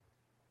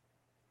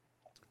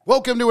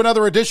Welcome to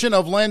another edition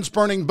of Len's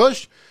Burning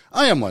Bush.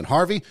 I am Len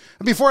Harvey,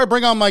 and before I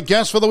bring on my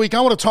guest for the week,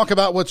 I want to talk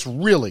about what's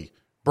really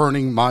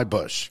burning my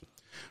bush.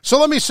 So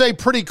let me say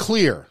pretty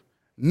clear,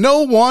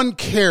 no one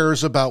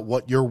cares about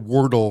what your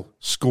Wordle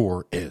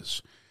score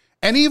is.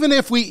 And even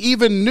if we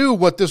even knew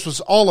what this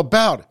was all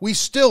about, we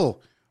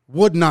still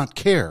would not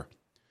care.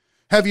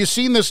 Have you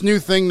seen this new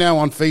thing now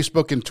on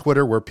Facebook and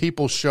Twitter where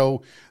people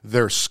show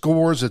their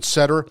scores,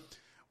 etc.?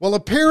 Well,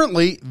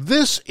 apparently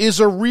this is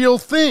a real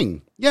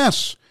thing.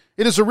 Yes,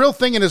 it is a real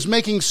thing and is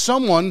making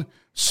someone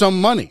some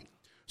money.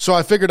 So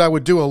I figured I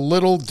would do a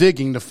little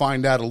digging to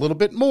find out a little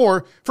bit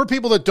more for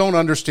people that don't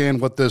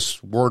understand what this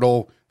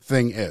Wordle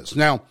thing is.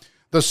 Now,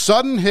 the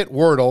sudden hit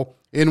Wordle,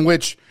 in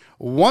which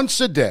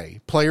once a day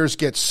players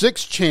get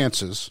 6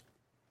 chances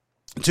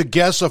to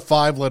guess a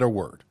 5-letter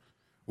word.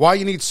 Why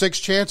you need 6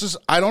 chances?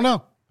 I don't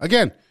know.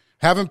 Again,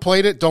 haven't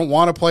played it, don't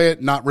want to play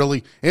it, not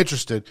really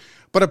interested.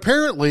 But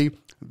apparently,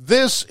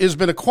 this has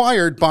been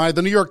acquired by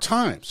the New York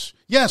Times.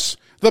 Yes,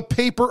 the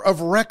paper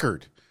of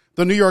record,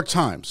 the New York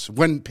Times,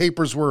 when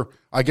papers were,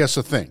 I guess,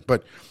 a thing.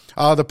 But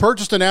the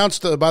purchase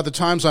announced by the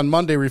Times on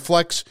Monday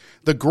reflects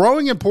the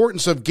growing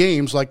importance of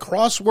games like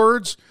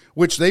crosswords,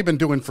 which they've been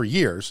doing for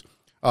years,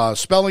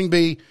 Spelling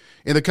Bee,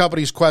 in the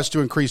company's quest to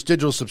increase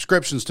digital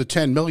subscriptions to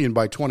 10 million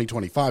by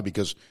 2025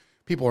 because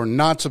people are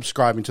not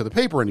subscribing to the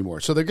paper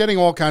anymore. So they're getting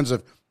all kinds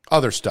of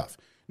other stuff.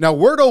 Now,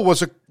 Wordle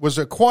was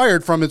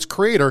acquired from its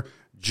creator,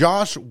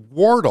 Josh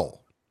Wardle.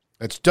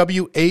 That's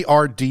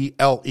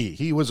Wardle.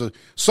 He was a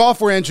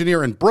software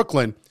engineer in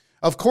Brooklyn.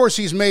 Of course,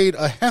 he's made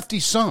a hefty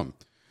sum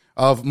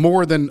of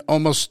more than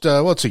almost,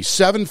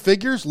 7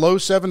 figures, low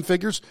 7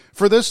 figures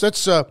for this.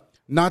 That's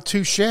not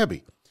too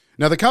shabby.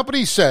 Now, the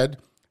company said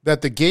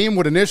that the game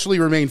would initially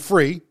remain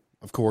free.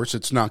 Of course,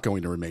 it's not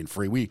going to remain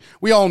free.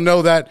 We all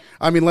know that.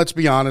 I mean, let's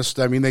be honest.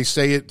 I mean, they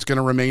say it's going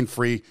to remain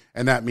free,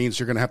 and that means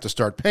you're going to have to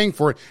start paying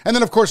for it. And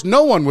then, of course,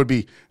 no one would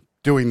be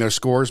doing their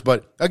scores.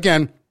 But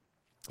again,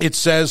 it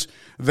says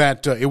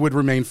that it would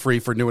remain free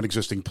for new and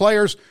existing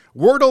players.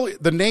 Wordle,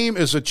 the name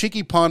is a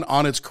cheeky pun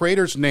on its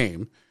creator's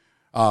name,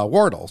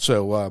 Wordle,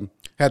 so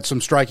had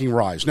some striking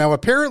rise. Now,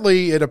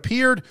 apparently, it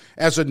appeared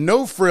as a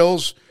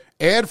no-frills,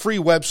 ad-free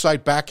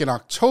website back in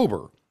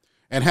October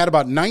and had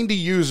about 90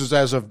 users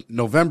as of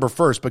November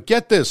 1st. But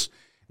get this,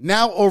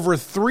 now over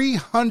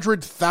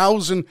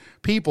 300,000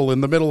 people in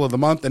the middle of the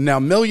month, and now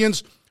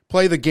millions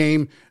play the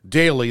game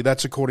daily.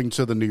 That's according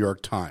to the New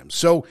York Times.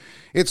 So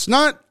it's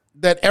not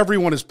that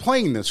everyone is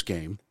playing this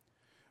game,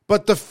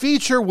 but the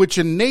feature which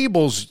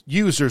enables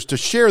users to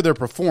share their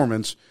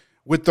performance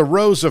with the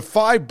rows of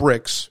 5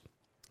 bricks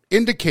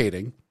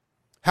indicating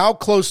how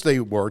close they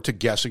were to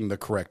guessing the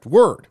correct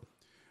word.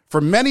 For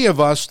many of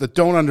us that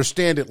don't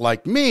understand it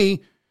like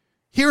me,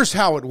 here's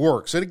how it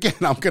works. And again,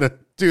 I'm going to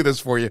do this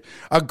for you.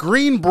 A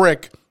green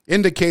brick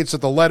indicates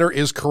that the letter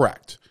is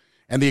correct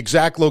and the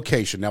exact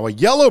location. Now, a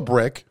yellow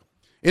brick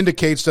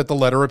indicates that the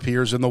letter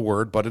appears in the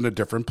word but in a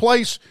different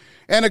place.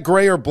 And a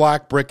gray or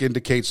black brick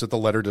indicates that the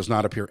letter does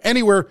not appear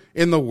anywhere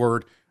in the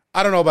word.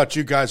 I don't know about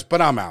you guys,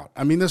 but I'm out.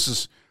 I mean, this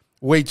is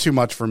way too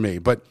much for me.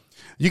 But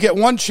you get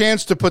one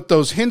chance to put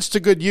those hints to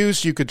good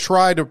use. You could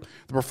try the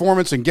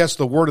performance and guess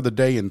the word of the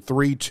day in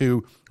 3,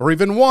 2, or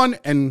even 1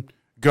 and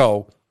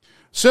go.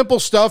 Simple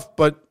stuff,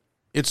 but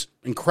it's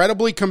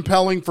incredibly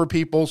compelling for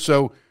people.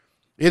 So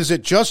is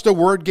it just a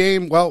word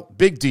game? Well,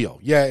 big deal.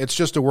 Yeah, it's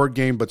just a word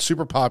game, but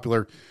super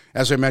popular.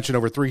 As I mentioned,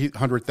 over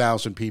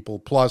 300,000 people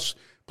plus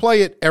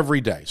play it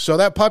every day. So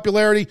that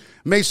popularity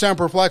may sound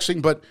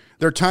perplexing, but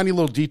there are tiny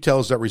little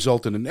details that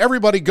result in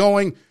everybody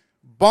going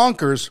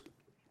bonkers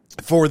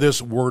for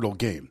this Wordle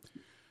game.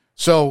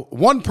 So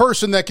one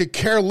person that could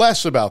care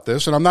less about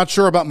this, and I'm not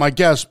sure about my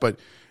guest, but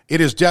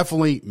it is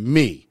definitely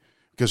me,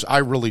 because I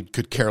really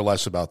could care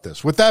less about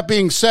this. With that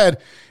being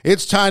said,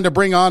 it's time to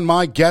bring on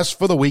my guest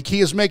for the week. He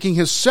is making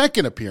his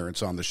second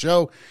appearance on the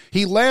show.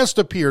 He last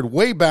appeared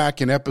way back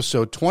in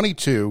episode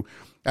 22,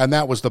 and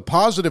that was the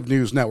Positive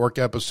News Network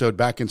episode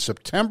back in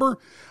September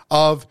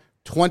of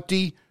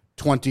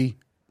 2020,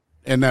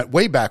 and that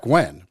way back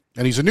when.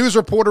 And he's a news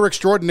reporter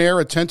extraordinaire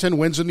at 1010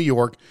 Wins in New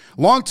York.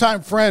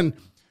 Longtime friend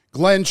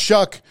Glenn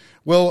Schuck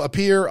will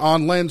appear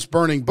on Len's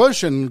Burning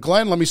Bush. And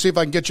Glenn, let me see if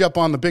I can get you up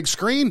on the big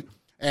screen.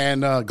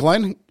 And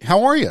Glenn,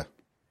 how are you?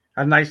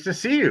 Nice to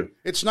see you.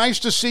 It's nice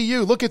to see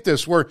you. Look at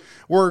this. We're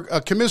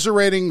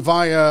commiserating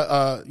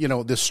via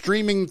the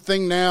streaming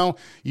thing now.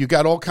 You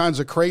got all kinds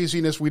of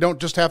craziness. We don't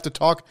just have to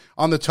talk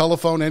on the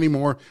telephone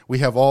anymore. We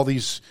have all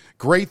these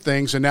great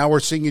things, and now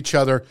we're seeing each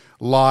other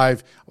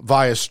live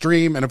via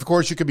stream. And of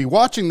course, you could be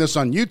watching this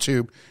on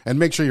YouTube, and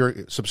make sure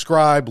you're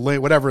subscribed,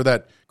 whatever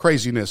that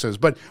craziness is.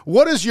 But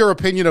what is your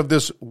opinion of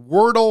this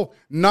Wordle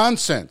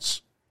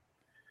nonsense?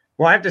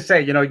 Well, I have to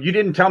say, you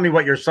didn't tell me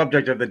what your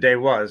subject of the day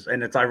was,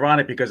 and it's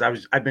ironic because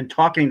I've been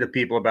talking to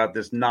people about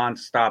this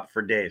nonstop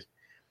for days.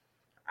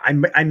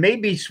 I may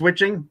be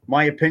switching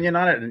my opinion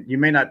on it, and you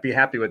may not be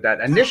happy with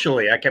that.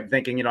 Initially, I kept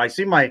thinking, I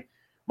see my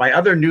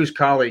other news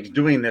colleagues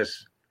doing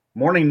this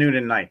morning, noon,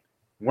 and night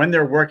when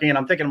they're working, and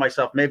I'm thinking to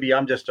myself, maybe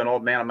I'm just an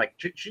old man. I'm like,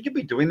 should you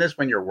be doing this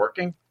when you're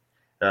working?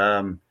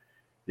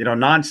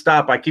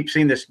 nonstop. I keep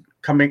seeing this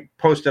coming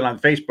posted on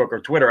Facebook or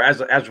Twitter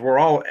as we're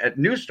all at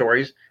news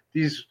stories.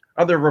 These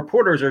other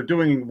reporters are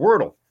doing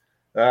Wordle.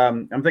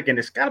 I'm thinking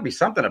there's got to be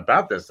something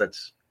about this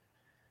that's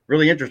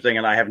really interesting,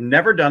 and I have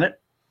never done it.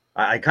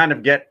 I kind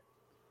of get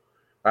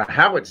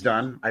how it's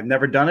done. I've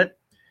never done it,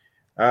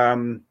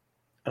 and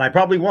I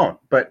probably won't.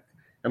 But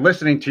in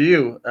listening to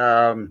you,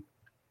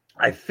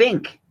 I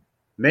think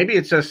maybe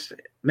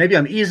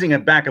I'm easing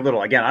it back a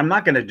little. Again, I'm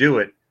not going to do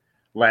it,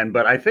 Len,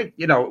 but I think,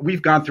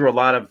 we've gone through a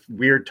lot of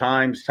weird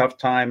times, tough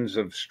times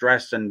of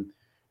stress and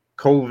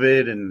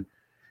COVID and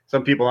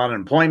some people on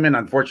unemployment.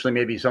 Unfortunately,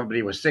 maybe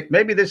somebody was sick.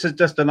 Maybe this is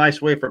just a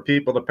nice way for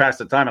people to pass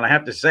the time. And I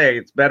have to say,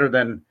 it's better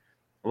than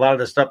a lot of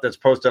the stuff that's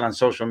posted on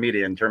social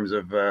media in terms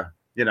of,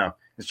 in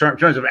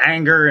terms of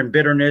anger and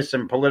bitterness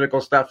and political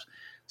stuff.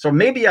 So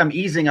maybe I'm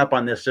easing up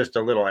on this just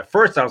a little. At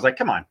first, I was like,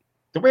 come on,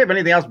 do we have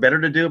anything else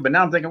better to do? But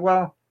now I'm thinking,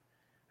 well,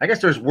 I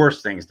guess there's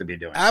worse things to be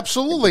doing.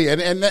 Absolutely.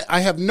 And I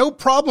have no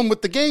problem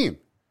with the game.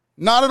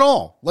 Not at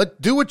all.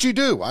 Do what you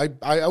do. I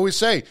always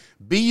say,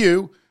 be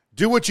you,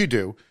 do what you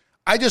do.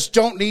 I just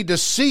don't need to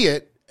see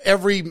it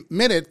every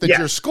minute that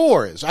your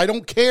score is. I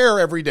don't care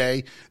every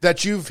day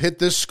that you've hit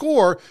this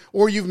score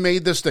or you've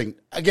made this thing.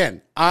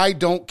 Again, I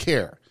don't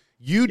care.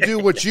 You do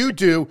what you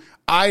do.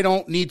 I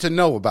don't need to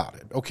know about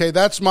it. Okay,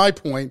 that's my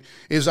point,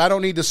 is I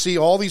don't need to see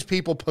all these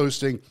people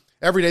posting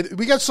every day.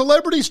 We got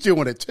celebrities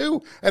doing it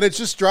too, and it's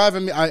just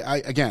driving me.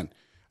 I am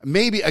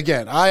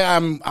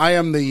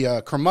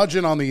the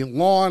curmudgeon on the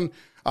lawn.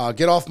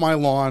 Get off my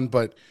lawn.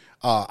 But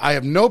I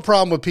have no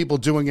problem with people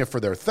doing it for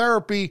their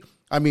therapy.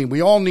 I mean,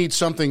 we all need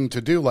something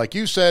to do, like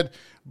you said,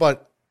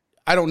 but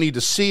I don't need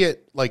to see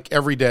it like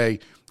every day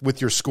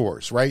with your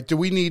scores, right? Do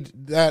we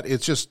need that?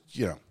 It's just,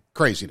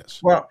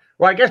 craziness. Well,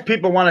 I guess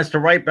people want us to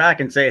write back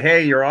and say,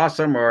 hey, you're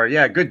awesome, or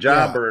yeah, good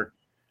job, or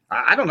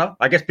I don't know.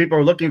 I guess people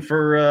are looking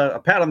for a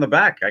pat on the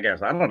back, I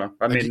guess. I don't know.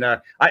 I mean,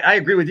 I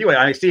agree with you.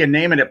 I see a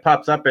name and it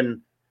pops up and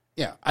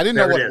I didn't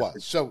know what it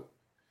was. So,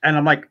 and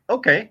I'm like,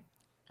 okay,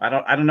 I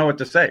don't know what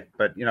to say,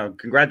 but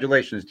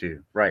congratulations to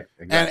you. Right.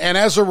 Exactly. And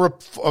as a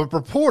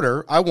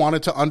reporter, I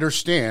wanted to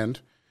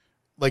understand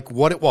like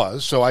what it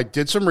was. So I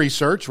did some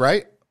research,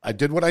 right? I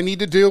did what I need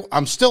to do.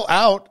 I'm still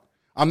out.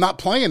 I'm not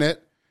playing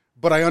it.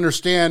 But I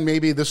understand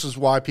maybe this is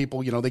why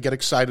people, they get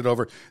excited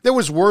over. There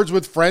was Words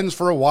with Friends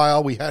for a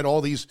while. We had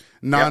all these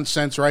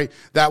nonsense, right?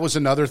 That was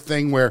another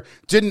thing where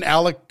didn't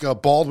Alec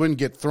Baldwin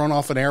get thrown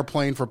off an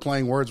airplane for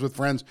playing Words with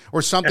Friends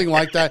or something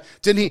like that?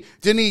 Didn't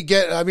he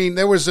get? I mean,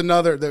 there was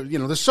another.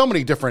 There's so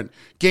many different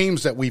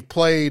games that we've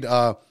played.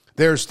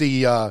 There's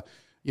the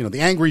the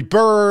Angry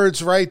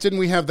Birds, right? Didn't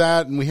we have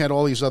that? And we had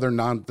all these other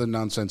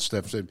nonsense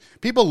stuff.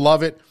 People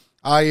love it.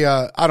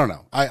 I don't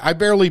know. I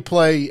barely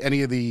play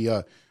any of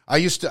the.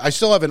 I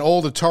still have an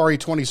old Atari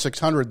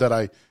 2600 that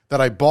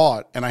I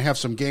bought, and I have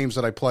some games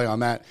that I play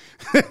on that.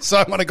 So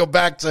I want to go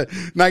back to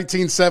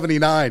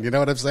 1979, you know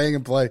what I'm saying,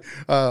 and play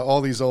all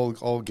these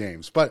old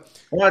games. But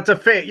it's a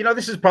phase.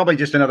 This is probably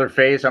just another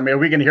phase. I mean, are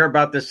we going to hear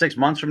about this 6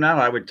 months from now?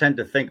 I would tend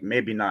to think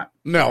maybe not.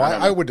 No,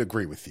 I would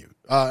agree with you.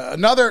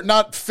 Another,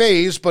 not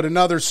phase, but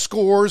another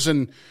scores,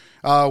 and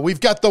we've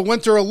got the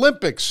Winter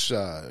Olympics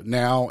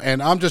now,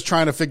 and I'm just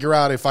trying to figure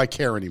out if I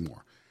care anymore.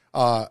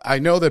 I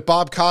know that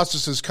Bob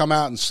Costas has come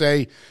out and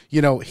say,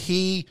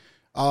 he,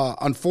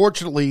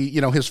 unfortunately,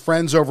 his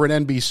friends over at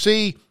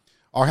NBC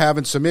are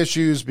having some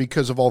issues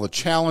because of all the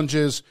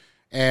challenges.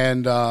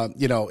 And,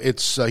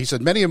 he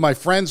said, many of my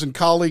friends and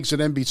colleagues at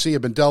NBC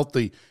have been dealt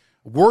the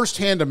worst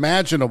hand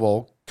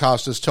imaginable,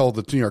 Costas told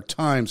the New York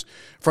Times,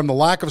 from the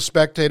lack of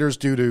spectators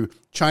due to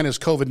China's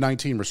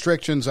COVID-19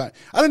 restrictions. I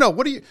don't know.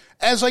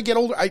 As I get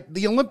older,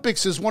 the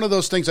Olympics is one of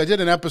those things. I did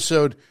an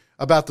episode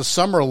about the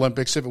Summer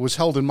Olympics. If it was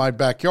held in my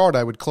backyard,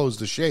 I would close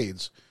the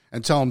shades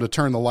and tell them to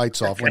turn the lights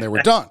off when they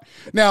were done.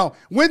 Now,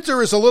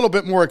 winter is a little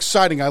bit more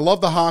exciting. I love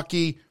the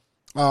hockey.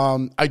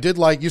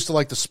 I used to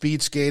like the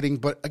speed skating,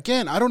 but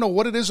again, I don't know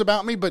what it is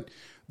about me, but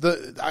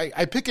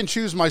I pick and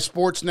choose my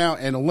sports now,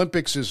 and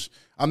Olympics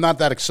I'm not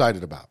that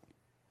excited about.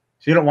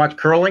 So you don't watch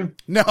curling?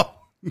 No,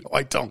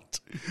 I don't.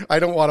 I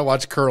don't want to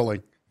watch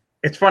curling.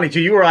 It's funny too.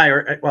 You or I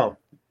are,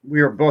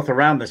 we were both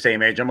around the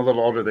same age. I'm a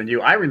little older than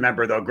you. I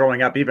remember, though,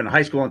 growing up, even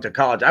high school into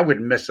college, I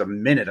wouldn't miss a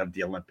minute of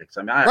the Olympics.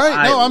 I mean,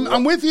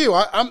 I'm with you.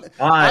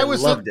 I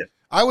loved it.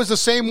 I was the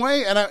same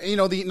way, and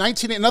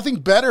nothing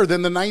better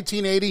than the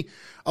 1980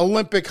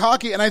 Olympic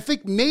hockey. And I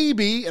think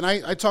maybe, and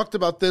I talked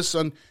about this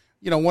on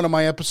one of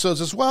my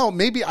episodes as well.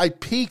 Maybe I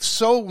peaked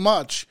so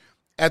much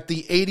at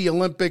the 80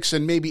 Olympics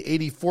and maybe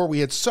 84. We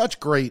had such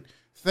great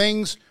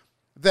things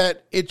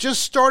that it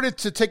just started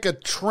to take a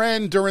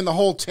trend during the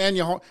whole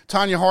Tanya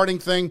Harding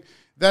thing.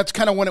 That's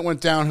kind of when it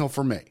went downhill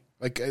for me.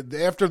 Like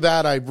after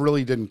that, I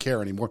really didn't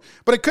care anymore.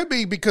 But it could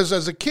be because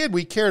as a kid,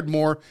 we cared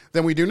more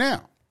than we do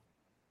now.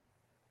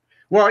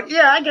 Well,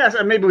 yeah, I guess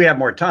maybe we have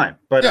more time.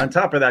 But on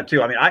top of that,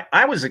 too, I mean,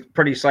 I was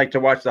pretty psyched to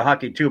watch the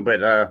hockey, too. But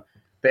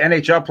the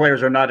NHL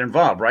players are not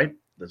involved, right?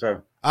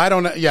 So I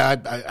don't know. Yeah,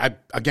 I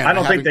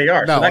don't think they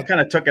are. No. So that kind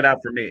of took it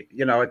out for me.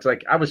 It's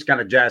like I was kind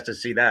of jazzed to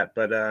see that.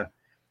 But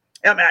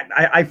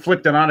I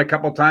flipped it on a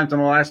couple times in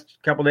the last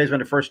couple of days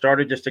when it first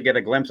started just to get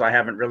a glimpse. I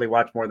haven't really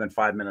watched more than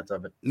 5 minutes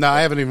of it. No,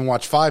 I haven't even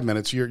watched 5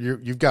 minutes.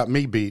 You've got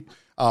me beat.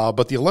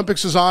 But the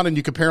Olympics is on, and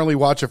you can apparently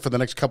watch it for the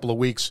next couple of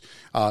weeks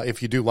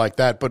if you do like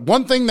that. But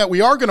one thing that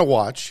we are going to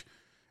watch,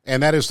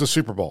 and that is the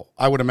Super Bowl.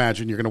 I would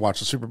imagine you're going to watch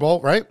the Super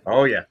Bowl, right?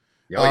 Oh, yeah.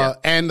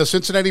 And the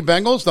Cincinnati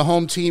Bengals, the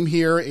home team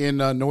here in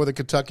northern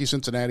Kentucky,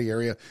 Cincinnati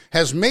area,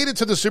 has made it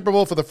to the Super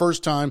Bowl for the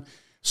first time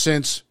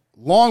since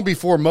long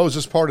before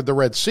Moses parted the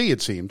Red Sea,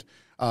 it seemed.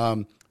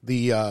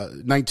 The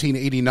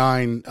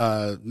 1989,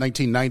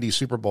 1990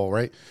 Super Bowl,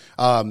 right?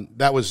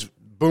 That was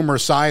Boomer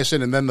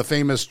Esiason, and then the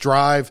famous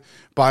drive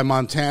by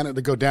Montana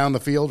to go down the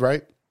field,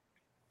 right?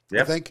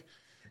 Yeah, I think.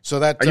 So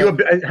that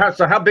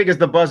so how big is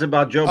the buzz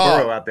about Joe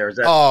Burrow out there? Is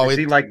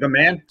he like the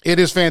man? It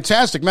is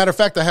fantastic. Matter of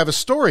fact, I have a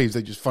story. It's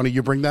just funny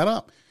you bring that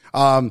up.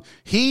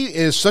 He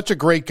is such a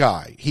great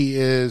guy.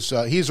 He's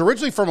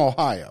originally from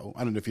Ohio.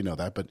 I don't know if you know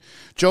that, but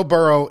Joe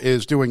Burrow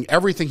is doing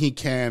everything he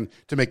can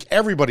to make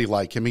everybody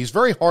like him. He's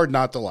very hard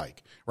not to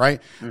like,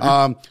 right?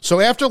 Mm-hmm. So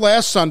after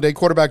last Sunday,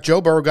 quarterback Joe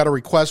Burrow got a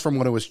request from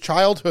one of his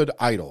childhood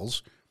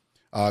idols,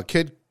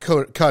 Kid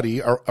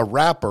Cudi, a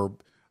rapper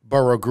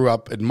Burrow grew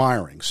up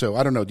admiring. So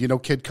I don't know. Do you know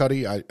Kid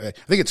Cudi? I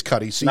think it's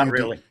Cudi. Not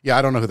really. Yeah,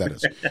 I don't know who that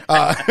is.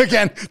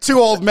 Again, two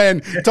old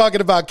men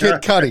talking about Kid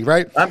Cudi,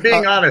 right? I'm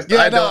being honest. Yeah,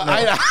 I don't know.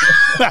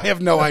 I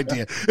have no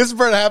idea. This is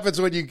what happens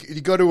when you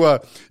go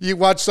to you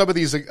watch some of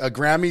these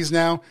Grammys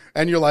now,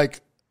 and you're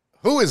like,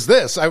 who is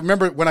this? I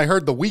remember when I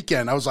heard The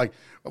Weeknd, I was like,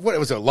 what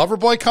was it,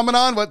 Loverboy coming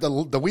on? What, the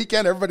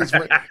Weeknd? Everybody's,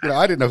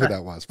 I didn't know who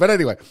that was. But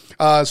anyway,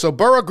 so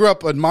Burrow grew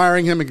up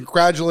admiring him and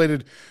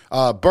congratulated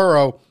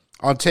Burrow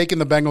on taking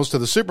the Bengals to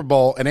the Super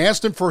Bowl and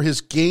asked him for his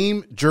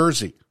game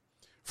jersey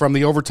from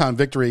the overtime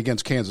victory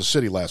against Kansas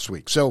City last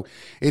week. So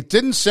it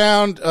didn't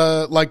sound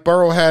like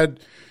Burrow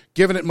had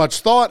given it much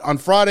thought. On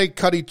Friday,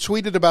 Cudi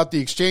tweeted about the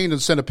exchange and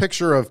sent a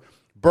picture of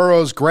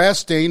Burrow's grass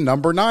stain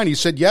number 9. He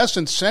said yes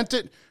and sent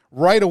it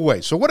right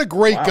away. So what a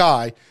great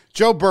guy.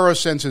 Joe Burrow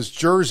sends his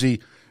jersey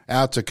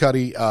out to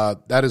Cudi.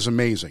 That is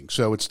amazing.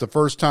 So it's the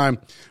first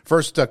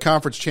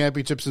conference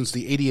championship since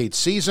the 88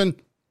 season,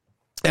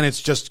 and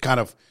it's just kind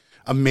of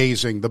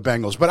amazing, the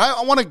Bengals. But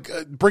I want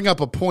to bring up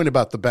a point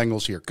about the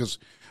Bengals here because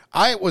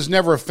I was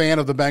never a fan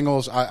of the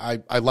Bengals.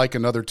 I like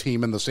another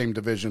team in the same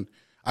division.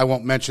 I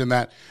won't mention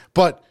that.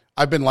 But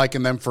I've been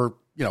liking them for,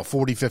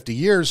 40, 50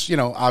 years.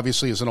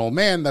 Obviously as an old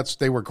man,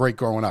 they were great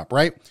growing up,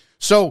 right?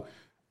 So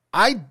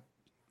I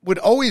would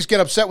always get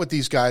upset with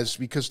these guys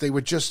because they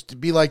would just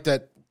be like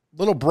that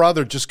little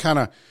brother just kind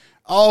of,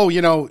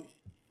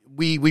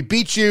 we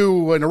beat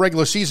you in a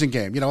regular season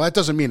game. That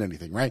doesn't mean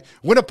anything, right?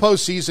 Win a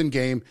postseason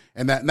game,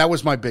 and that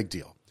was my big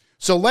deal.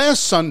 So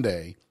last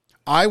Sunday,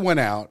 I went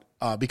out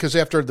because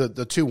after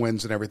the 2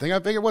 wins and everything, I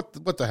figured,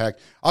 what the heck?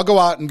 I'll go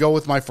out and go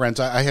with my friends.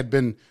 I had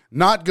been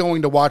not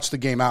going to watch the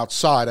game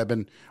outside. I've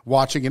been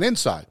watching it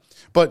inside.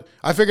 But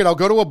I figured I'll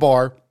go to a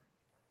bar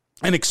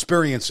and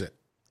experience it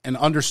and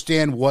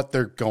understand what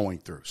they're going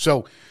through.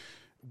 So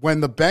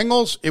when the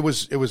Bengals, it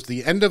was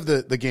the end of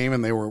the game,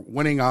 and they were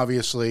winning,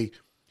 obviously,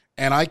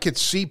 and I could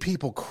see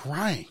people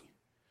crying.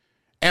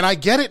 And I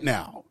get it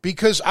now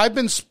because I've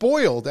been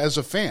spoiled as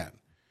a fan.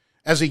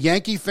 As a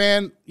Yankee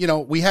fan,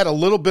 we had a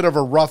little bit of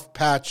a rough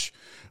patch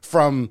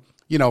from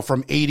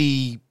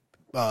 1980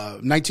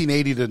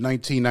 to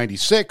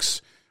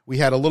 1996. We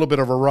had a little bit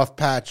of a rough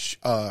patch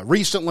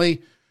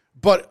recently.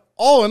 But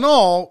all in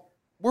all,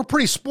 we're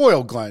pretty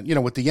spoiled, Glenn,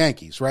 with the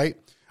Yankees, right?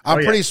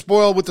 I'm pretty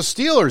spoiled with the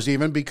Steelers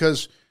even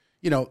because,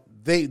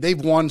 they've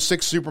won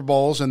 6 Super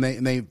Bowls and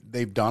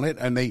they've done it,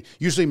 and they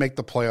usually make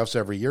the playoffs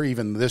every year.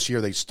 Even this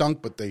year they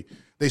stunk, but they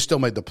still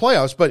made the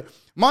playoffs. But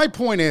my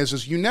point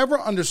is you never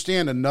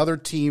understand another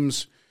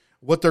team's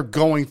what they're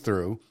going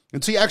through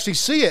until you actually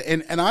see it.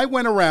 And I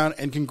went around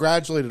and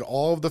congratulated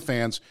all of the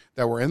fans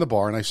that were in the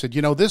bar, and I said,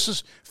 this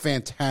is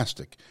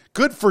fantastic.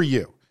 Good for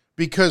you.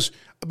 Because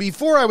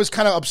before I was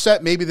kind of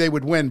upset maybe they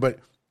would win, but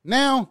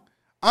now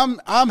I'm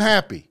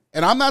happy.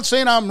 And I'm not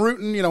saying I'm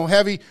rooting,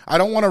 heavy. I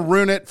don't want to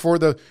ruin it for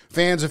the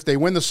fans if they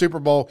win the Super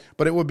Bowl,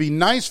 but it would be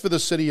nice for the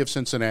city of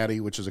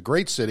Cincinnati, which is a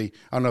great city.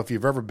 I don't know if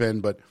you've ever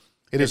been, but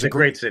it's a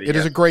great city. It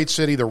is a great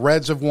city. The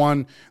Reds have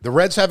won. The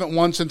Reds haven't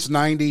won since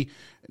 90.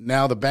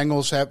 Now the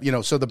Bengals have,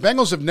 so the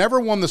Bengals have never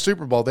won the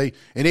Super Bowl. In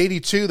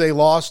 82, they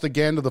lost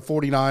again to the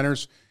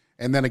 49ers,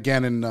 and then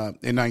again in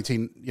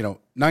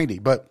 1990.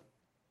 But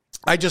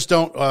I just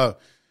don't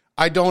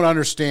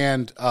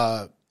understand.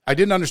 I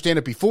didn't understand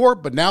it before,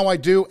 but now I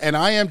do, and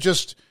I am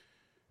just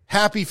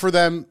happy for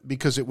them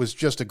because it was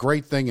just a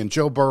great thing, and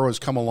Joe Burrow has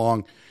come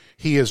along.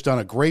 He has done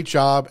a great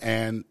job,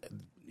 and,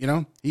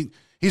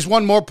 he's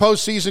won more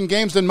postseason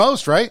games than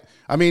most, right?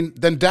 I mean,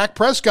 than Dak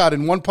Prescott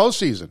in one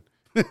postseason.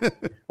 Well,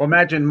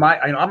 imagine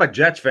I'm a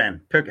Jets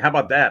fan. How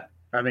about that?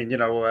 I mean,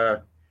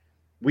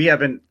 we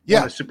haven't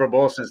won a Super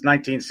Bowl since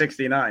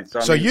 1969. So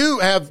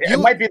it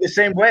might be the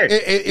same way.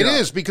 It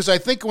is, because I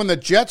think when the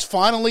Jets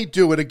finally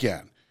do it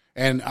again,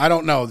 and I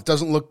don't know, it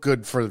doesn't look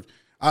good for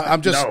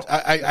I'm just, No.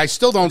 I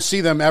still don't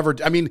see them ever.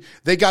 I mean,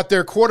 they got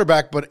their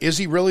quarterback, but is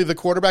he really the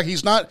quarterback?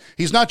 He's not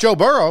Joe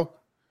Burrow.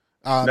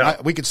 No.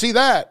 We could see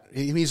that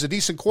he's a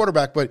decent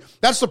quarterback, but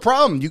that's the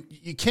problem.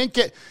 You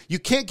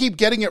can't keep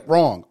getting it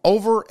wrong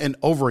over and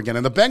over again.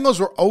 And the Bengals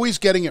were always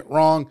getting it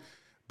wrong,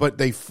 but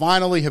they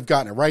finally have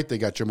gotten it right. They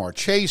got Jamar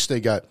Chase.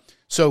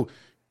 So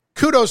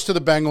kudos to the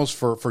Bengals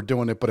for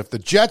doing it. But if the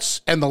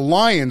Jets and the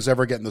Lions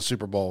ever get in the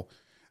Super Bowl,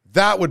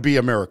 that would be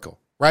a miracle.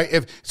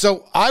 Right?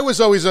 I was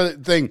always a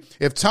thing.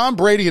 If Tom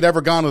Brady had ever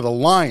gone to the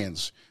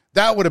Lions,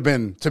 that would have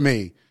been, to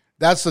me,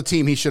 that's the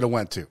team he should have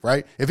went to,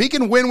 right? If he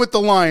can win with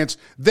the Lions,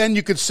 then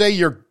you could say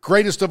you're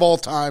greatest of all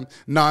time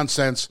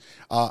nonsense.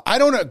 I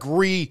don't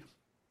agree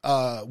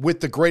with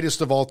the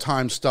greatest of all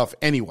time stuff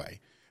anyway,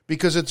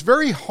 because it's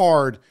very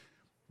hard.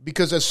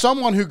 Because as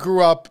someone who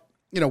grew up,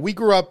 we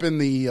grew up in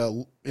the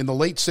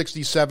late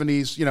 60s,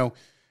 70s,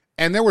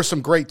 and there were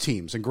some great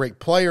teams and great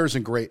players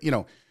and great,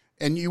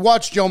 and you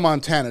watch Joe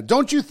Montana.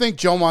 Don't you think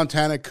Joe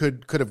Montana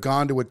could have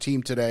gone to a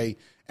team today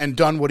and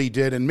done what he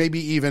did and maybe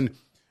even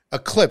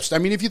eclipsed? I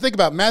mean, if you think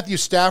about Matthew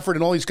Stafford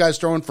and all these guys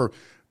throwing for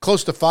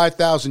close to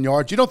 5,000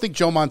 yards, you don't think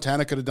Joe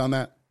Montana could have done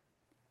that?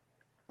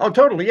 Oh,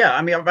 totally. Yeah.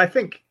 I mean, I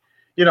think,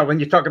 when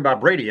you talk about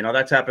Brady,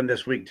 that's happened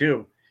this week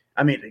too.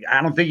 I mean,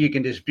 I don't think you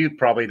can dispute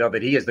probably, though,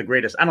 that he is the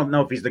greatest. I don't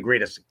know if he's the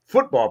greatest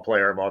football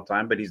player of all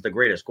time, but he's the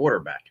greatest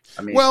quarterback.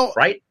 I mean,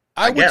 right?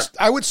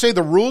 I would say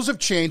the rules have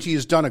changed. He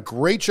has done a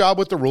great job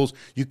with the rules.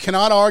 You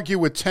cannot argue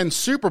with 10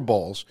 Super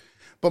Bowls.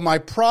 But my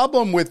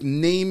problem with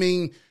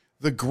naming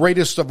the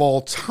greatest of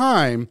all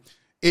time,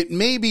 it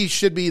maybe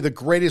should be the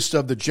greatest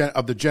of the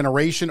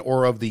generation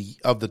or of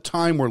the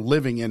time we're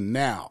living in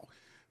now.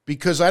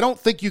 Because I don't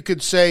think you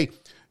could say,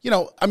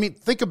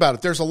 think about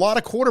it. There's a lot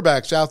of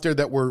quarterbacks out there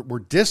that we're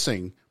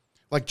dissing,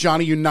 like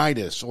Johnny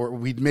Unitas, or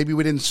maybe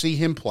we didn't see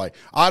him play.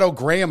 Otto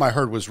Graham, I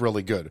heard, was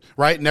really good,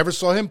 right? Never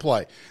saw him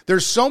play.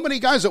 There's so many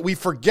guys that we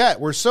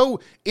forget. We're so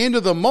into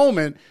the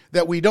moment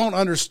that we don't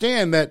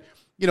understand that,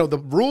 the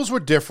rules were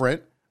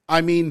different.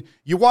 I mean,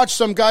 you watch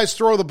some guys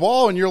throw the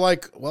ball and you're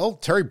like, well,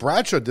 Terry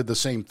Bradshaw did the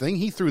same thing.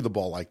 He threw the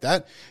ball like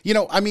that.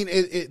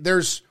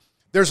 There's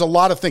a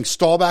lot of things.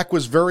 Staubach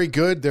was very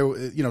good.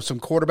 There,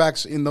 some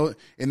quarterbacks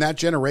in that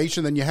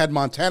generation. Then you had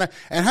Montana.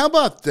 And how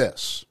about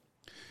this?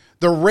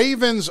 The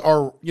Ravens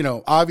are,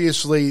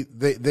 obviously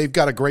they've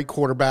got a great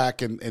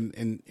quarterback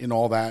and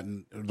all that,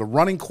 and the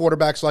running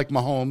quarterbacks like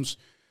Mahomes.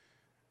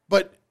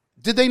 But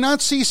did they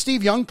not see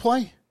Steve Young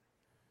play?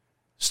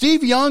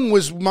 Steve Young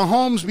was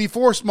Mahomes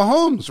before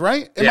Mahomes,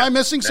 right? Am I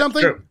missing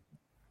something? True.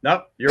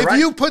 No, you're right. If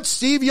you put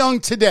Steve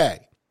Young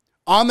today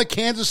on the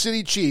Kansas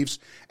City Chiefs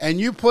and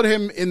you put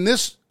him in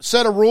this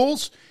set of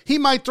rules, he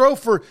might throw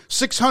for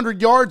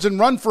 600 yards and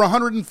run for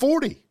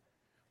 140.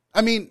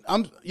 I mean,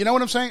 you know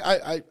what I'm saying?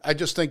 I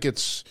just think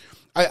it's.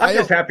 I'm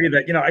just happy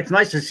that it's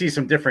nice to see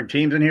some different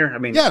teams in here. I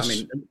mean,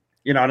 yes.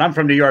 And I'm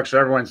from New York, so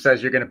everyone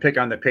says you're going to pick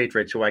on the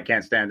Patriots, who I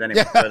can't stand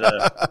anyway.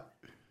 But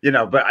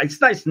but it's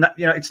nice.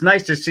 It's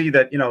nice to see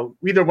that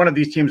either one of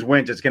these teams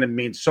wins. It's going to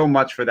mean so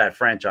much for that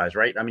franchise,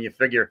 right? I mean, you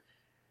figure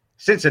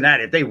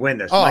Cincinnati, if they win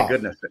this, my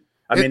goodness,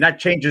 I mean that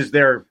changes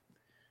their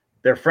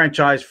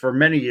franchise for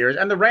many years,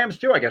 and the Rams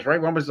too, I guess,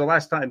 right? When was the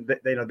last time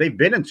they've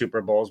been in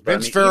Super Bowls? But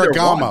Vince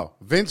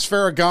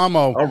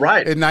Ferragamo, oh,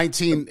 right, in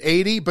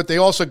 1980, but they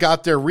also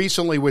got there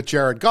recently with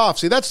Jared Goff.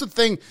 See, that's the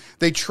thing.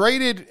 They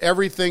traded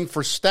everything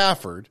for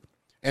Stafford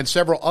and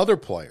several other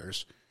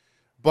players,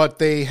 but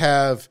they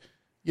have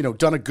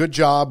done a good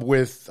job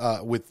with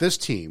this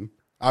team.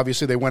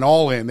 Obviously, they went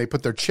all in. They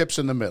put their chips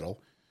in the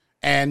middle,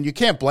 and you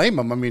can't blame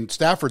them. I mean,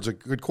 Stafford's a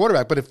good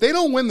quarterback, but if they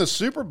don't win the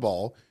Super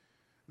Bowl,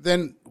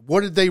 then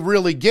what did they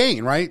really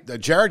gain, right?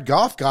 Jared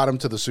Goff got him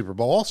to the Super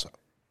Bowl also.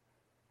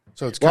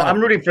 So it's I'm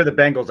rooting for the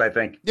Bengals, I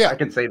think. Yeah. I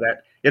can say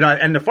that.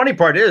 And the funny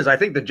part is I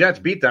think the Jets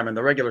beat them in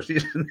the regular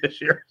season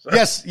this year. So.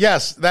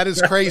 Yes, that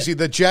is crazy.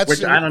 The Jets,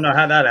 which I don't know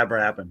how that ever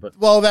happened, but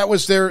that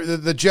was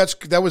the Jets.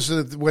 That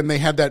was when they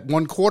had that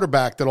one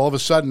quarterback that all of a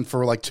sudden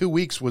for like 2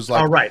 weeks was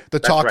like the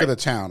talk of the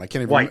town. I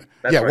can't even White.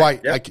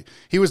 White. Yep. Like,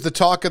 he was the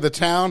talk of the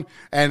town,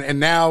 and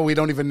now we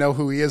don't even know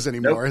who he is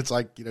anymore. Nope. It's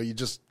like you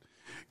just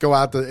go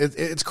out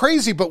it's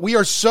crazy, but we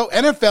are so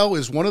NFL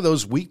is one of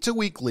those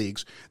week-to-week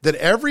leagues that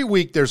every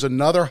week there's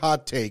another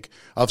hot take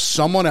of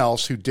someone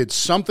else who did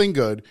something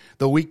good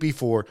the week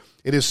before.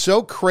 It is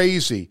so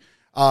crazy.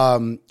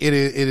 It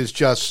is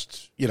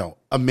just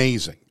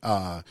amazing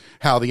how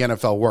the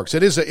NFL works.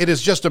 It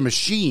is just a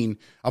machine,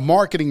 a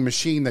marketing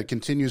machine that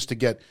continues to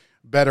get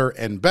better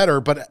and better.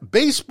 But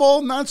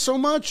baseball, not so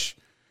much.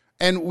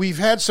 And we've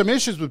had some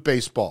issues with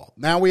baseball.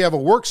 Now we have a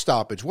work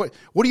stoppage. What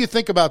do you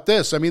think about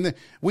this? I mean,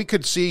 we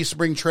could see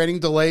spring training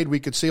delayed. We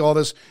could see all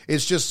this.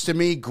 It's just, to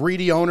me,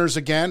 greedy owners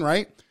again,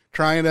 right?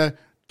 Trying to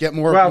get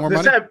more money.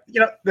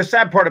 The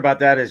sad part about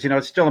that is,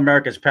 it's still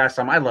America's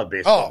pastime. I love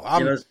baseball.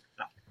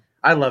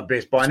 I love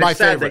baseball. And it's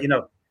sad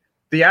that,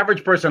 the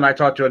average person I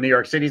talk to in New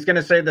York City is going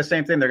to say the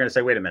same thing. They're going to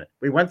say, wait a minute.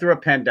 We went through a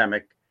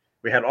pandemic.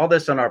 We had all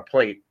this on our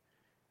plate.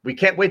 We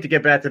can't wait to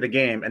get back to the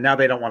game. And now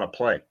they don't want to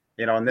play.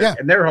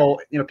 And their whole,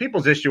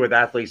 people's issue with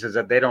athletes is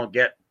that they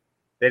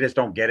just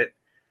don't get it.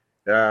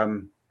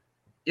 For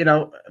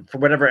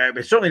whatever,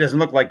 it certainly doesn't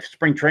look like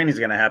spring training is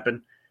going to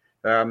happen.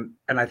 And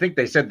I think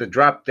they said the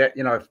drop that,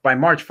 if by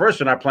March 1st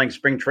they're not playing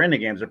spring training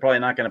games, they're probably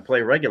not going to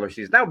play regular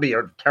season. That would be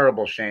a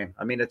terrible shame.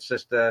 I mean, it's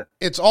just,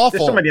 it's awful.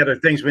 There's so many other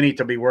things we need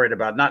to be worried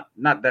about.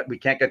 Not that we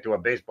can't get to a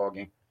baseball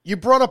game. You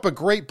brought up a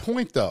great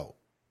point, though.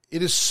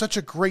 It is such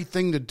a great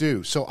thing to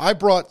do. So I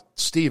brought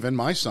Steven,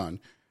 my son,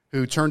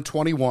 who turned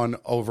 21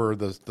 over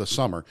the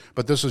summer,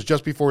 but this was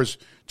just before his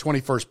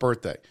 21st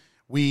birthday.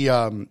 We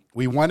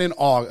went in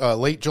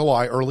late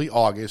July, early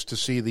August to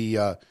see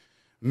the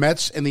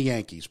Mets and the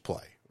Yankees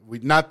play.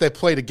 Not they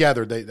play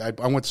together.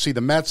 I went to see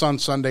the Mets on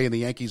Sunday and the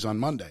Yankees on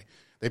Monday.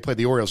 They played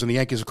the Orioles, and the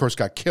Yankees, of course,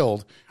 got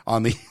killed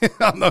on the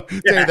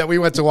day that we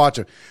went to watch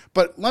it.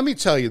 But let me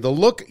tell you, the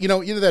look,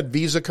 either that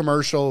Visa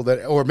commercial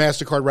or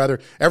MasterCard, rather,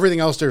 everything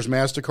else there's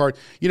MasterCard.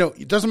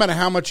 It doesn't matter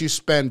how much you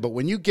spend, but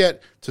when you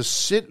get to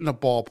sit in a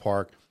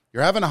ballpark,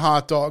 you're having a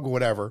hot dog or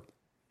whatever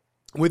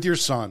with your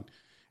son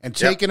and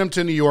taking him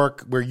to New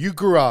York where you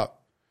grew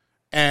up,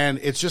 and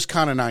it's just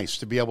kind of nice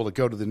to be able to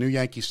go to the new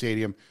Yankee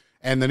Stadium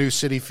and the new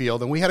Citi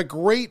Field. And we had a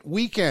great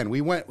weekend.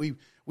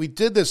 We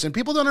did this, and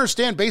people don't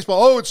understand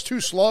baseball. Oh, it's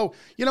too slow.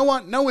 You know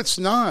what? No, it's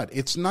not.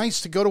 It's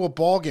nice to go to a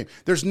ball game.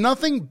 There's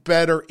nothing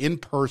better in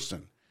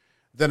person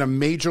than a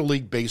Major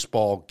League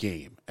Baseball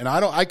game. And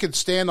I could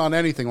stand on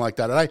anything like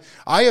that.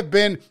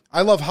 And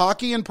I love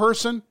hockey in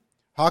person.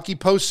 Hockey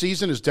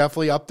postseason is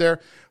definitely up there.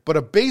 But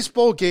a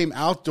baseball game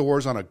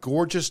outdoors on a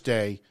gorgeous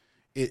day,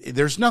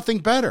 there's nothing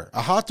better.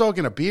 A hot dog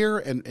and a beer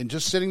and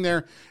just sitting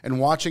there and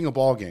watching a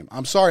ball game.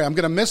 I'm sorry, I'm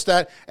going to miss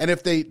that. And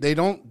if they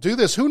don't do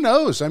this, who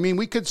knows? I mean,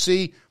 we could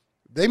see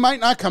they might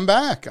not come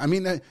back. I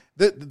mean,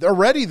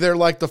 they're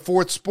like the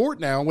fourth sport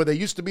now where they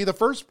used to be the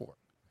first sport.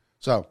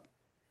 So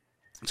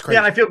it's crazy.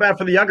 Yeah, and I feel bad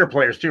for the younger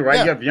players too, right?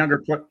 Yeah. You have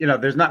younger,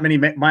 there's not many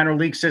minor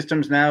league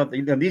systems now.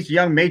 These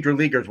young major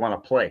leaguers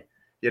want to play,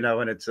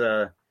 and it's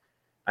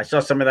I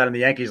saw some of that in the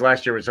Yankees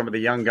last year with some of the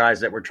young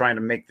guys that were trying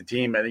to make the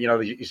team. And,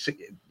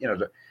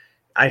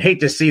 I hate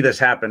to see this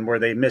happen where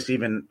they miss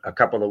even a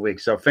couple of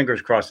weeks. So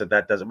fingers crossed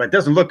that doesn't. But it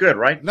doesn't look good,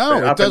 right?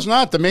 No, it does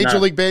not. The Major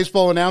League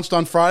Baseball announced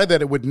on Friday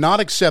that it would not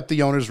accept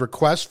the owner's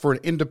request for an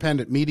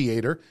independent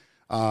mediator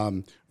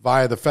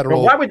via the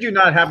federal. But why would you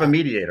not have a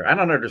mediator? I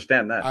don't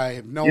understand that. I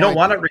have no You don't idea.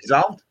 want it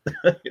resolved?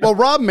 Well,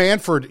 Rob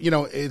Manfred,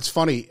 it's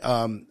funny.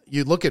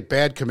 You look at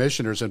bad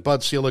commissioners, and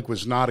Bud Selig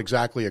was not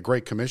exactly a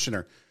great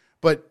commissioner.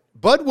 But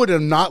Bud would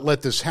have not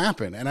let this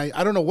happen. And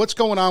I don't know what's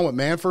going on with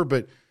Manfred,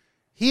 but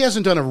he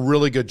hasn't done a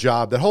really good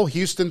job. That whole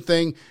Houston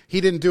thing,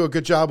 he didn't do a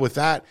good job with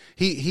that.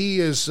 He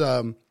is,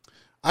 I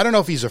don't know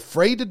if he's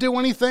afraid to do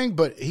anything,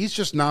 but he's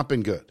just not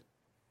been good.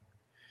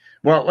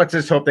 Well, let's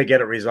just hope they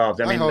get it resolved.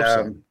 I mean, hope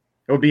so.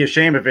 It would be a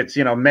shame if it's,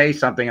 May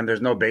something and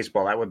there's no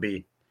baseball. That would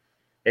be,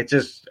 it's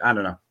just, I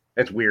don't know.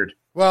 It's weird.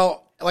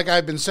 Well, like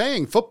I've been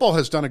saying, football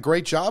has done a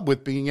great job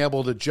with being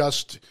able to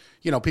just,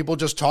 people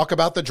just talk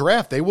about the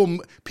draft.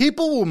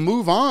 People will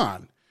move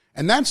on.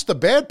 And that's the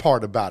bad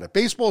part about it.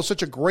 Baseball is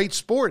such a great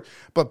sport,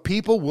 but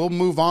people will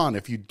move on.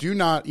 If you do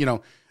not,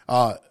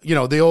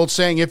 the old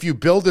saying, if you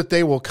build it,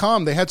 they will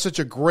come. They had such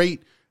a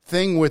great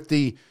thing with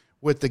the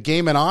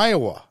game in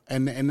Iowa,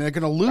 and they're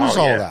going to lose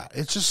all that.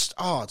 It's just,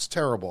 it's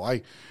terrible.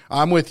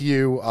 I'm with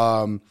you.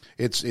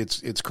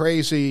 It's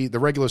crazy. The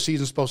regular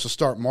season's supposed to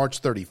start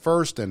March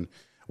 31st, and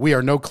we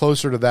are no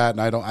closer to that.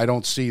 And I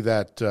don't see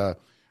that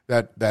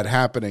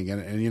happening.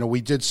 And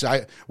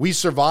we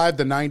survived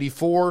the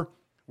 94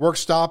 work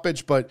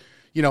stoppage, but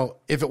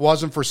if it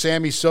wasn't for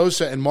Sammy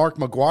Sosa and Mark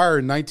McGwire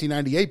in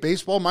 1998,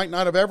 baseball might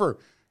not have ever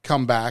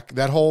come back.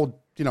 That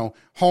whole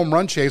home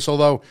run chase,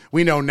 although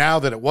we know now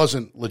that it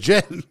wasn't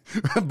legit,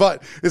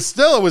 but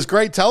it was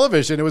great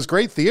television. It was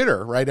great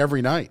theater, right,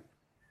 every night.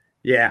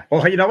 Yeah.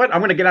 Well, you know what? I'm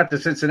going to get out to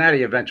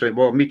Cincinnati eventually.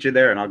 We'll meet you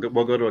there, and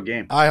we'll go to a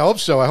game. I hope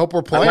so. I hope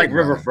we're playing. I like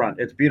Riverfront.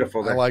 It's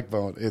beautiful there. I like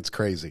Bone. It's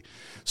crazy.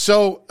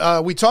 So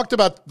we talked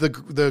about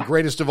the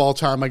greatest of all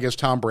time, I guess,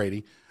 Tom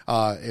Brady.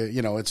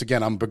 It's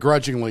again, I'm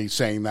begrudgingly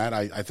saying that.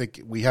 I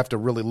think we have to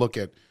really look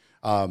at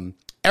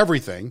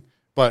everything,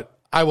 but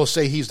I will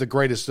say he's the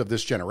greatest of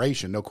this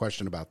generation, no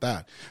question about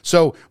that.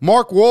 So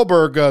Mark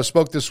Wahlberg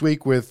spoke this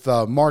week with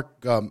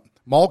Mark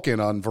Malkin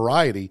on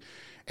Variety,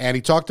 and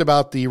he talked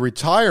about the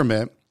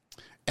retirement,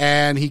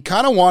 and he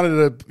kind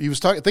of he was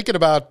thinking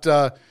about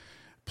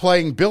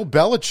playing Bill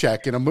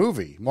Belichick in a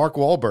movie. Mark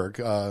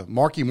Wahlberg,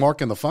 Marky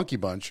Mark and the Funky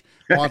Bunch,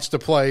 wants to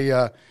play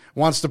Bill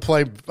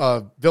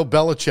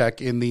Belichick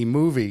in the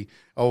movie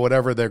or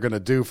whatever they're going to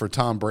do for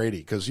Tom Brady,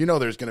 because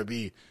there's going to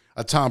be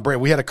a Tom Brady.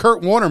 We had a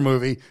Kurt Warner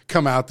movie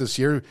come out this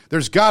year.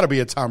 There's got to be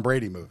a Tom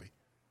Brady movie.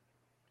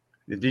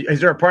 Is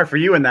there a part for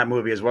you in that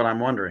movie is what I'm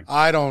wondering.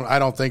 I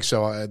don't think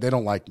so. They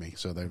don't like me.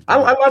 So I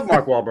love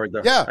Mark Wahlberg,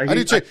 though. Yeah, I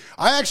do too.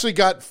 I actually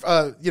got,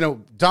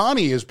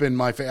 Donnie has been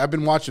my favorite. I've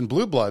been watching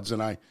Blue Bloods,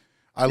 and I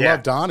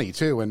love Donnie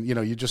too. And,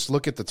 you just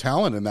look at the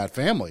talent in that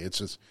family.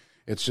 It's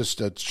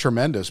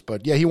tremendous.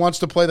 But yeah, he wants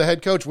to play the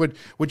head coach.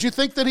 Would you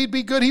think that he'd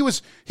be good? He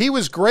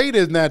was great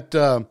in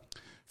that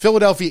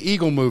Philadelphia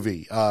Eagle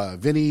movie.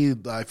 Vinny,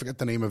 I forget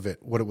the name of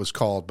it, what it was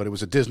called, but it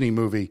was a Disney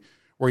movie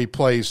where he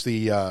plays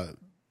the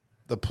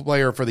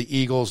player for the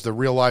Eagles, the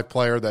real life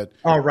player that.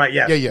 Oh, right.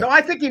 Yes. Yeah. No, I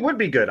think he would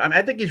be good. I mean,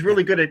 I think he's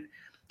really good at.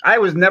 I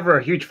was never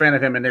a huge fan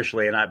of him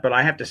initially, but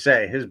I have to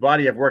say his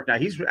body of work now.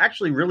 He's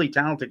actually a really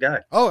tautalented guy.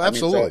 Oh,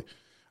 absolutely.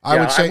 I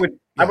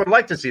would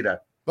like to see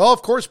that. Well,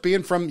 of course,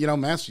 being from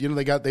Mass,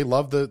 they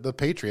love the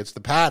Patriots, the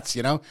Pats.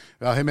 Him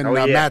and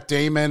Matt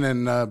Damon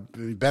and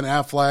Ben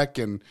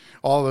Affleck and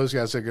all those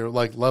guys that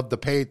love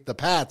the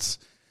Pats.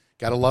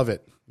 Got to love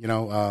it,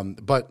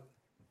 But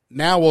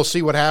now we'll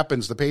see what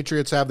happens. The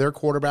Patriots have their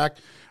quarterback,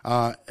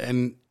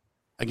 and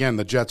again,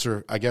 the Jets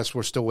are. I guess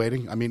we're still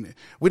waiting. I mean,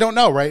 we don't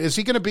know, right? Is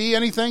he going to be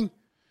anything?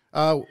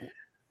 Well,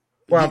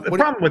 the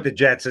problem with the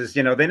Jets is,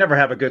 they never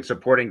have a good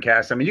supporting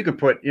cast. I mean, you could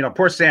put,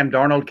 poor Sam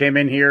Darnold came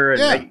in here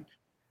and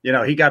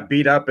he got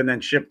beat up and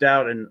then shipped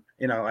out. And,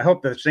 I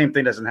hope the same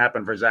thing doesn't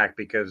happen for Zach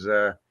because,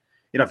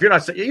 if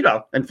you're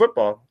not, in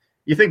football,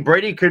 you think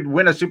Brady could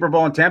win a Super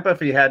Bowl in Tampa if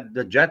he had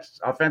the Jets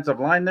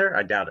offensive line there?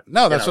 I doubt it.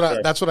 No,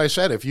 that's what I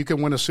said. If you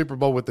can win a Super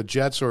Bowl with the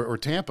Jets or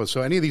Tampa.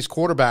 So any of these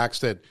quarterbacks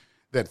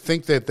that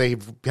think that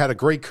they've had a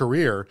great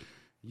career,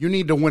 you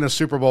need to win a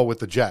Super Bowl with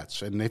the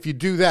Jets. And if you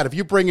do that, if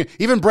you bring it,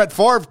 even Brett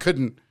Favre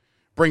couldn't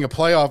bring a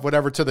playoff,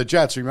 whatever, to the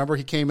Jets. Remember,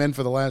 he came in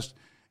for the last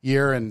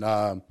year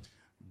and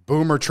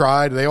Boomer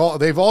tried.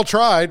 They've all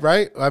tried,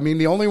 right? I mean,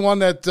 the only one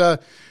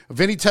that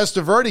Vinny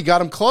Testaverde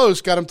got him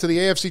close, got him to the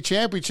AFC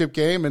Championship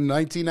game in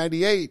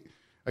 1998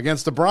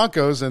 against the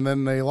Broncos, and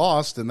then they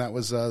lost, and that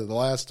was the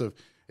last of.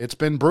 It's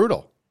been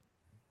brutal.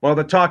 Well,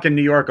 the talk in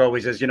New York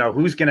always is,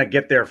 who's going to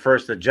get there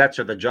first, the Jets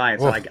or the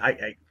Giants?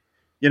 And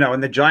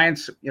and the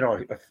Giants,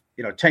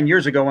 10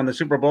 years ago won the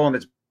Super Bowl, and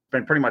it's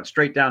been pretty much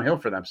straight downhill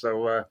for them.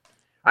 So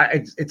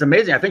it's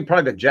amazing. I think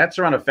probably the Jets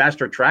are on a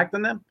faster track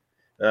than them.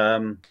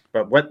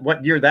 But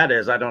what year that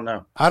is, I don't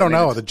know. I don't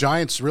know. The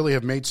Giants really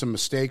have made some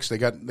mistakes. They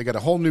got a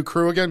whole new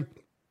crew again,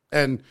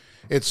 and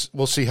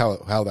we'll see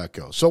how that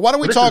goes. So why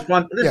don't we talk?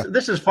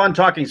 This is fun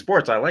talking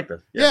sports. I like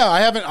this. Yeah,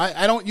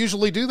 I don't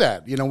usually do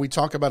that. We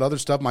talk about other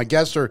stuff. My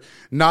guests are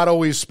not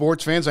always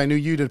sports fans. I knew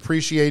you'd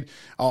appreciate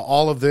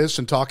all of this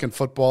and talking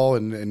football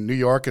in New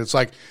York. And it's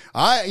like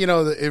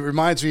it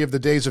reminds me of the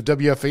days of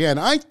WFAN.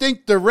 I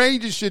think the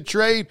Rangers should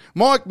trade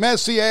Mark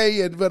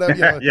Messier and whatever.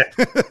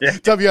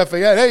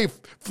 WFAN. Hey,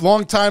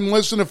 long time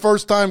listener,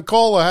 first time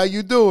caller. How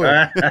you doing?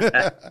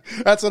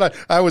 That's what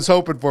I was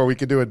hoping for. We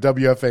could do a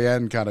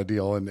WFAN kind of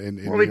deal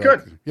in we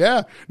could.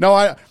 Yeah. No,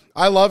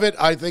 I love it.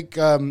 I think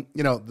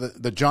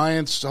the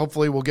Giants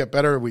hopefully will get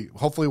better.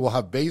 Hopefully we'll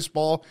have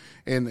baseball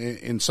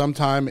in some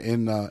time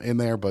in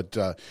there. But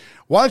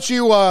why don't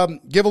you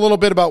give a little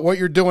bit about what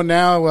you're doing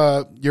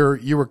now?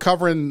 You were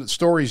covering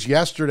stories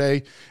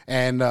yesterday,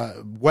 and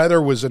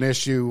weather was an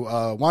issue.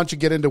 Why don't you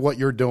get into what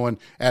you're doing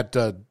at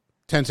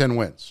 1010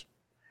 Wins?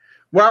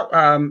 Well,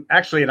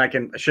 actually, and I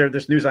can share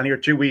this news on here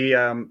too. We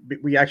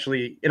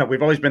actually,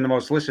 we've always been the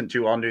most listened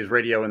to all news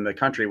radio in the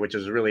country, which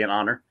is really an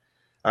honor.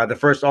 The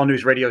first all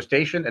news radio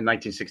station in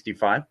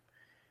 1965,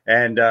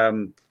 and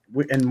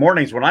in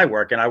mornings when I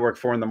work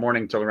 4 in the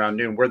morning till around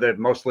noon, we're the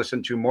most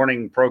listened to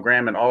morning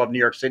program in all of New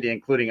York City,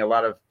 including a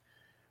lot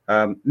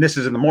of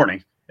misses in the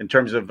morning in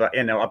terms of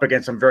up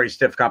against some very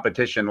stiff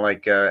competition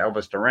like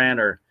Elvis Duran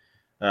or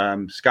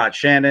Scott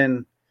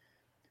Shannon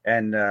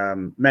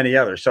and many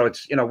others. So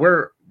it's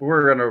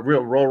we're in a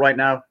real role right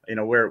now.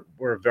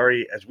 We're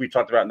very, as we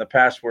talked about in the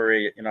past,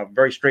 we're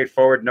very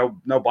straightforward,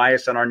 no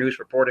bias on our news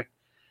reporting,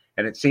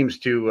 and it seems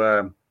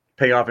to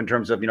pay off in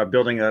terms of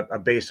building a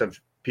base of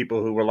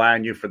people who rely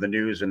on you for the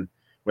news and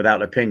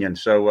without opinion.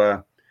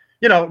 So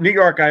New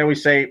York, I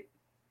always say,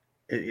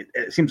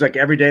 it seems like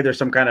every day there's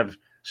some kind of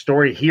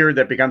story here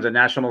that becomes a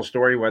national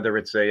story. Whether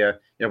it's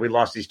we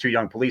lost these 2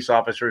 young police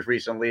officers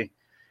recently.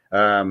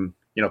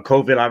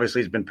 COVID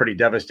obviously has been pretty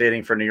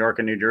devastating for New York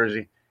and New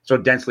Jersey. So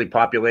densely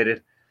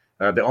populated.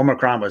 The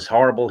Omicron was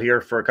horrible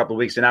here for a couple of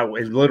weeks, and now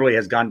it literally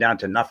has gone down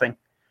to nothing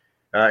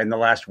in the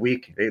last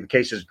week. The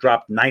cases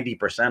dropped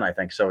 90%, I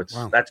think. So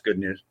that's good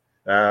news.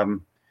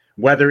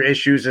 Weather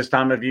issues this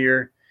time of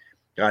year,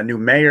 new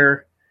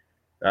mayor.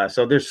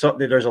 So there's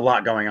a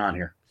lot going on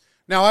here.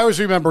 Now, I always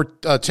remember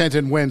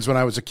 1010 Wins when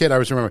I was a kid. I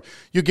always remember,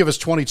 you give us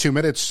 22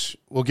 minutes,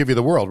 we'll give you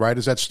the world, right?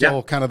 Is that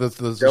still kind of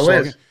the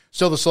slogan? Is.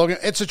 Still the slogan?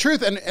 It's the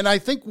truth. And I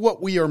think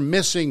what we are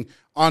missing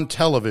on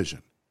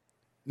television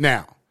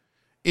now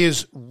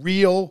is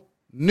real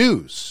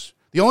news.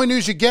 The only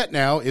news you get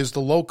now is the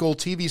local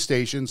TV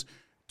stations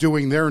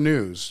doing their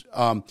news,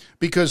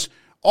 because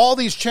all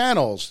these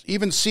channels,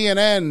 even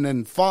CNN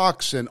and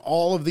Fox and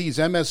all of these,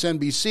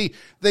 MSNBC,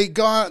 they've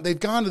gone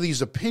to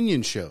these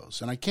opinion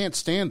shows, and I can't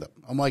stand them.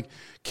 I'm like,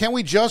 can't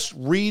we just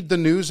read the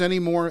news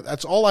anymore?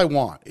 That's all I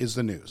want is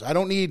the news. I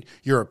don't need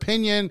your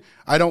opinion.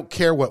 I don't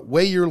care what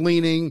way you're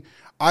leaning.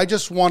 I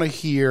just want to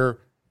hear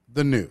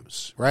the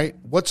news, right?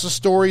 What's the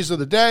stories of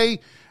the day?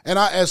 And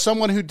as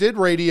someone who did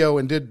radio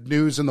and did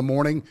news in the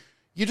morning,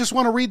 you just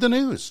want to read the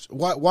news.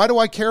 Why do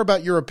I care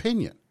about your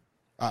opinion?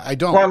 I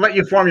don't. Well, I'll let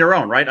you form your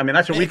own, right? I mean,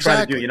 that's what we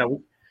try to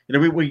do.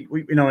 We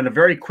in a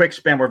very quick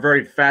span, we're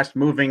very fast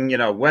moving,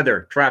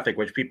 weather, traffic,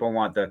 which people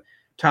want, the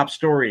top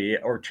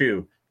story or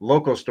two,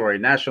 local story,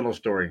 national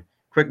story,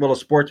 quick little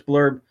sports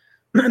blurb,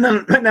 and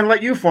then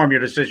let you form your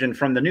decision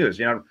from the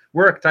news.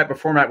 We're a type of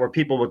format where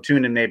people will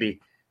tune in maybe,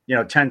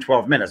 10,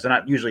 12 minutes. They're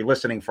not usually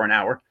listening for an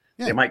hour.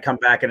 Yeah. They might come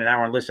back in an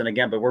hour and listen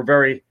again, but we're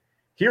very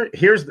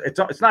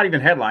it's not even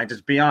headlines.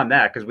 It's beyond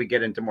that because we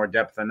get into more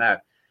depth than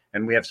that.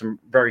 And we have some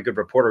very good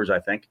reporters, I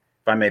think,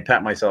 if I may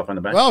pat myself on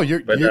the back. Well,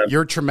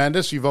 you're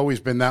tremendous. You've always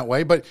been that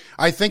way. But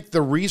I think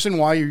the reason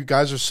why you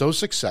guys are so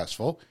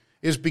successful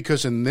is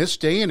because in this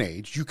day and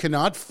age, you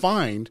cannot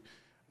find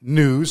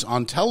news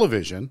on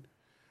television.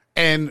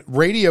 And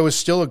radio is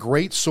still a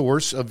great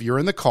source of you're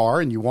in the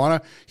car and you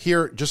want to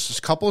hear just a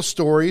couple of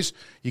stories.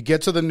 You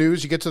get to the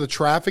news, you get to the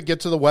traffic, get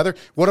to the weather.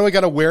 What do I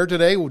got to wear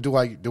today? Do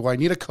I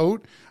need a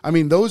coat? I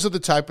mean, those are the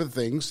type of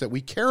things that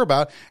we care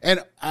about.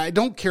 And I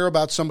don't care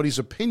about somebody's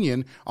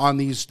opinion on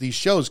these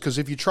shows because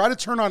if you try to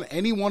turn on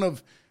any one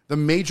of the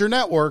major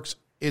networks,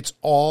 it's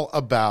all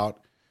about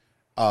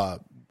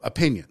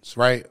opinions,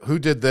 right? Who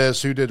did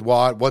this? Who did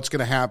what? What's going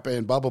to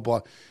happen? Blah, blah,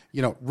 blah.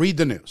 Read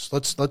the news.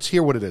 Let's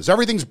hear what it is.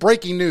 Everything's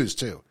breaking news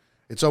too.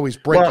 It's always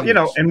breaking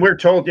news. And we're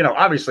told,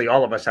 obviously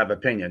all of us have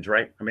opinions,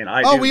 right? I mean,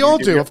 we all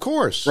do, of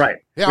course. Right.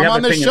 Yeah, I'm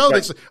on this show.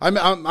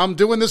 I'm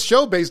doing this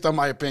show based on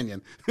my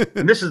opinion.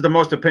 And this is the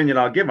most opinion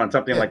I'll give on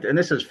something like that. And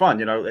this is fun,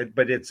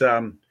 but it's,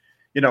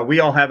 we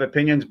all have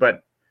opinions,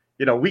 but,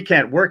 we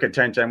can't work at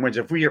 10-10 wins.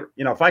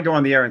 If I go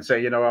on the air and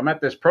say, I'm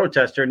at this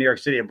protest here in New York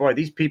City, and boy,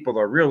 these people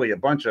are really a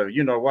bunch of,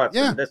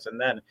 and this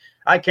and that.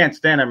 I can't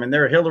stand them. And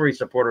they're Hillary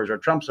supporters or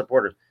Trump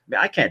supporters. I mean,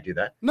 I can't do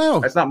that. No,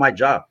 that's not my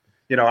job.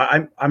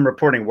 I'm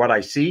reporting what I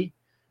see,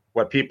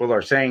 what people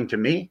are saying to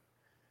me,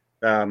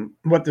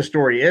 what the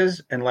story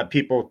is, and let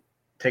people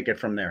take it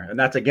from there. And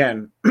that's,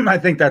 again, I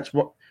think that's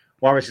why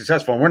we're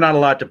successful. And we're not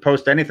allowed to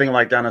post anything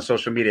like that on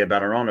social media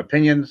about our own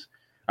opinions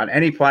on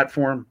any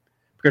platform.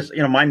 Because,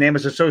 my name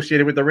is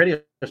associated with the radio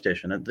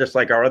station, and just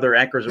like our other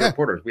anchors and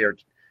reporters,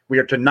 we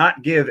are to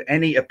not give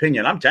any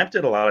opinion. I'm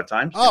tempted a lot of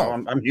times.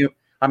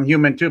 I'm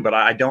human too, but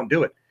I don't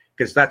do it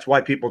because that's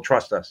why people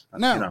trust us.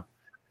 No,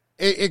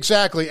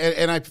 exactly.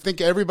 And I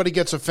think everybody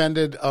gets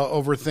offended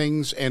over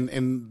things.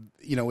 And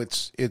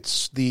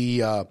it's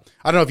the, I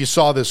don't know if you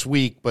saw this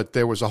week, but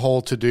there was a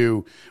whole to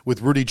do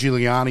with Rudy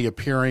Giuliani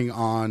appearing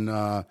on,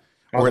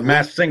 or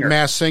Masked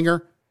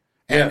Singer.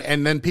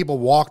 And then people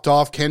walked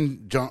off, Ken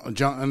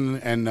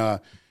Jeong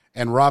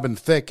and Robin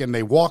Thicke, and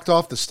they walked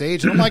off the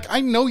stage. And I'm like,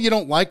 I know you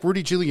don't like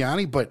Rudy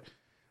Giuliani, but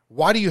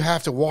why do you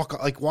have to walk?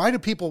 Like, why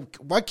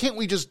can't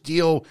we just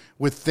deal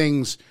with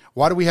things?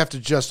 Why do we have to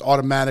just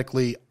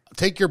automatically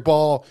take your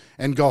ball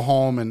and go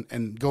home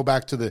and go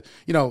back to the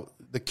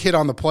kid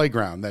on the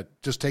playground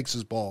that just takes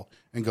his ball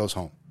and goes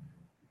home?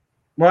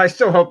 Well, I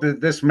still hope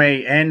that this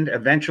may end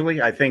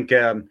eventually. I think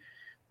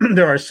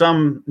there are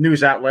some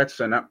news outlets,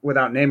 and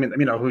without naming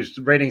them, whose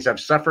ratings have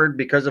suffered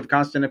because of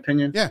constant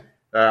opinion. Yeah.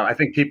 I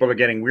think people are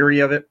getting weary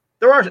of it.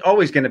 There are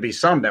always going to be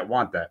some that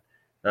want that,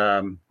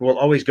 who will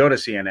always go to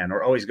CNN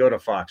or always go to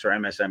Fox or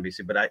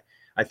MSNBC. But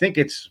I think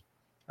it's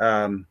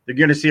you're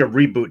going to see a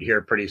reboot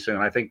here pretty soon.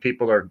 I think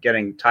people are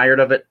getting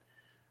tired of it.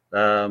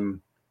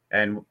 And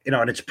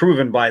it's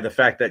proven by the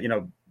fact that,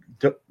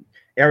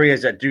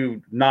 areas that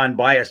do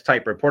non-biased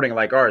type reporting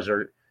like ours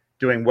are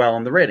doing well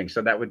in the ratings.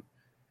 So that would,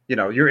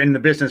 you're in the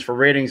business for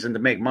ratings and to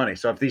make money.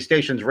 So if these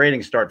stations'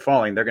 ratings start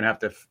falling, they're going to have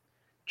to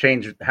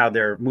change how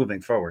they're moving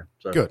forward.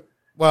 So. Good.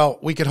 Well,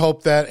 we could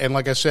hope that. And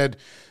like I said,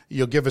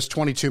 you'll give us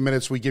 22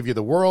 minutes. We give you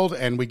the world,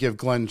 and we give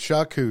Glenn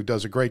Schuck, who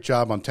does a great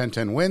job on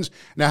 1010 Wins.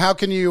 Now, how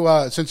can you,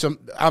 since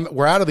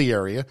we're out of the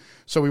area,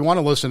 so we want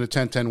to listen to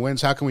 1010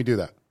 Wins, how can we do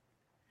that?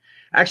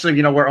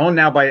 Actually, we're owned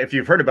now by, if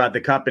you've heard about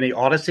the company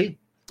Odyssey.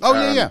 Oh,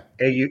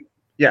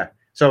 yeah.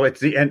 So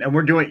it's and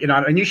we're doing,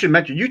 and you should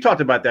mention, you talked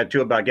about that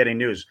too, about getting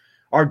news.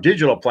 Our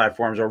digital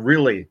platforms are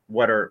really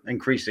what are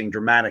increasing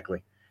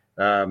dramatically.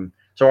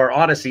 So our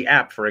Odyssey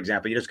app, for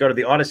example, you just go to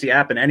the Odyssey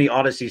app and any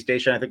Odyssey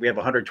station. I think we have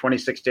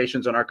 126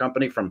 stations on our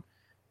company, from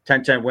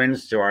 1010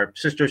 Wins to our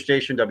sister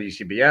station,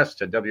 WCBS,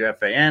 to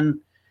WFAN.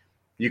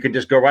 You can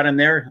just go right in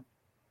there,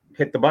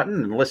 hit the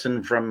button, and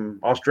listen from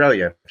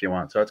Australia if you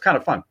want. So it's kind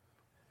of fun.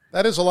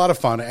 That is a lot of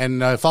fun.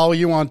 And follow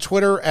you on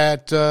Twitter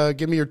at,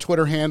 give me your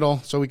Twitter handle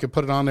so we could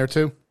put it on there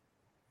too.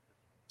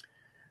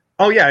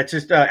 Oh, yeah. It's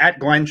just at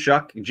Glenn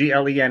Schuck,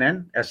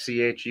 GLENNSCHUCK.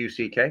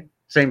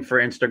 Same for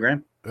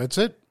Instagram. That's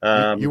it.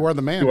 You are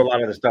the man. Do a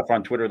lot of the stuff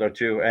on Twitter though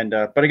too. And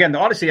but again, the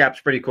Odyssey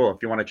app's pretty cool if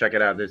you want to check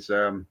it out. It's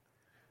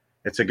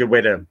a good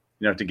way to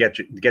to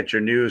get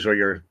your news or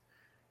your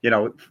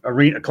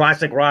arena,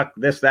 classic rock,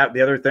 this, that,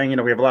 the other thing.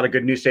 We have a lot of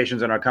good news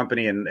stations in our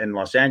company in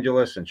Los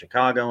Angeles and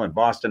Chicago and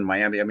Boston,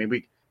 Miami. I mean,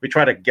 we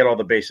try to get all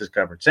the bases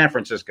covered. San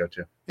Francisco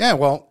too. Yeah,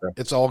 well,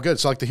 It's all good.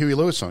 It's like the Huey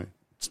Lewis song.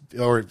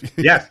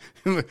 Yes,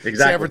 exactly.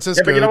 San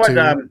Francisco. Yeah, but you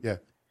know what?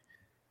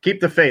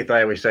 Keep the faith.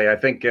 I always say. I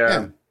think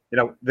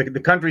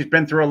the country's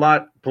been through a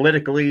lot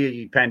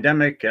politically,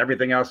 pandemic,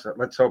 everything else.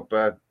 Let's hope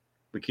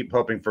we keep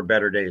hoping for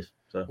better days.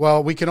 So.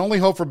 Well, we can only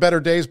hope for better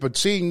days, but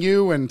seeing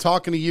you and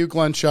talking to you,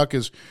 Glenn Schuck,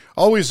 is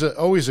always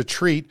a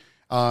treat.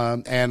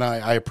 And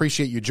I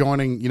appreciate you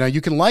joining. You know,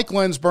 you can like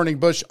Lens Burning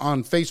Bush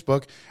on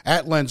Facebook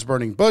at Lens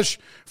Burning Bush.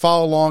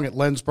 Follow along at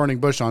Lens Burning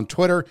Bush on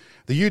Twitter.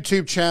 The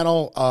YouTube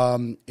channel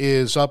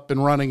is up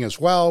and running as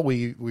well.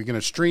 We're going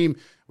to stream.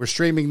 We're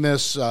streaming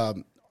this,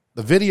 the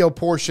video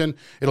portion.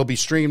 It'll be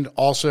streamed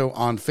also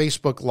on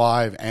Facebook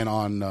Live and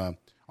on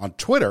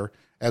Twitter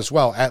as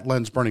well at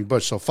Lens Burning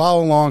Bush. So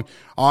follow along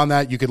on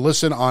that. You can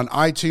listen on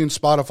iTunes,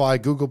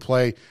 Spotify, Google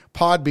Play,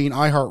 Podbean,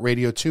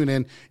 iHeartRadio,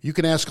 TuneIn. You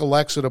can ask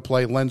Alexa to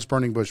play Lens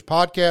Burning Bush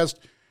podcast,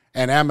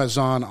 and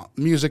Amazon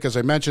Music, as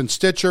I mentioned,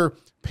 Stitcher,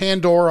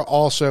 Pandora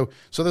also.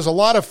 So there's a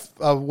lot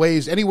of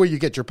ways, anywhere you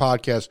get your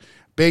podcast,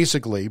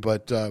 basically.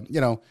 But, you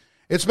know,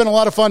 it's been a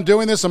lot of fun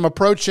doing this.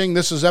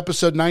 This is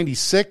episode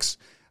 96.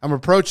 I'm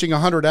approaching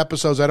 100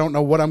 episodes. I don't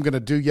know what I'm going to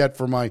do yet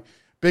for my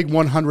big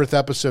 100th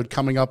episode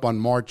coming up on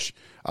March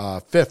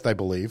 5th, I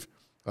believe.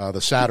 The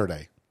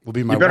Saturday will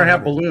be my. You better 100th.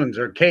 Have balloons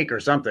or cake or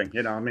something.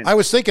 You know, I mean, I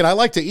was thinking I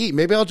like to eat.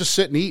 Maybe I'll just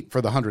sit and eat for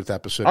the 100th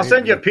episode. I'll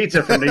send you a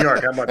pizza from New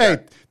York. How about hey,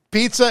 that?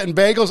 Pizza and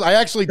bagels. I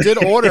actually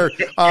did order.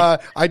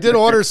 I did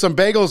order some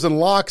bagels and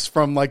lox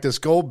from like this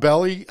Gold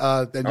Belly.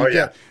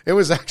 It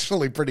was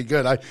actually pretty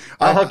good.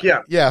 I'll hook you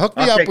up. Yeah, hook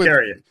me I'll up take with.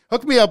 care of you.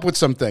 Hook me up with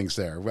some things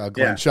there,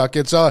 Glenn Schuck.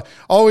 It's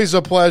always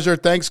a pleasure.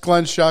 Thanks,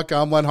 Glenn Schuck.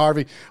 I'm Len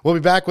Harvey. We'll be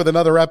back with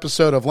another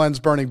episode of Lens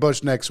Burning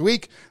Bush next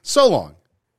week. So long.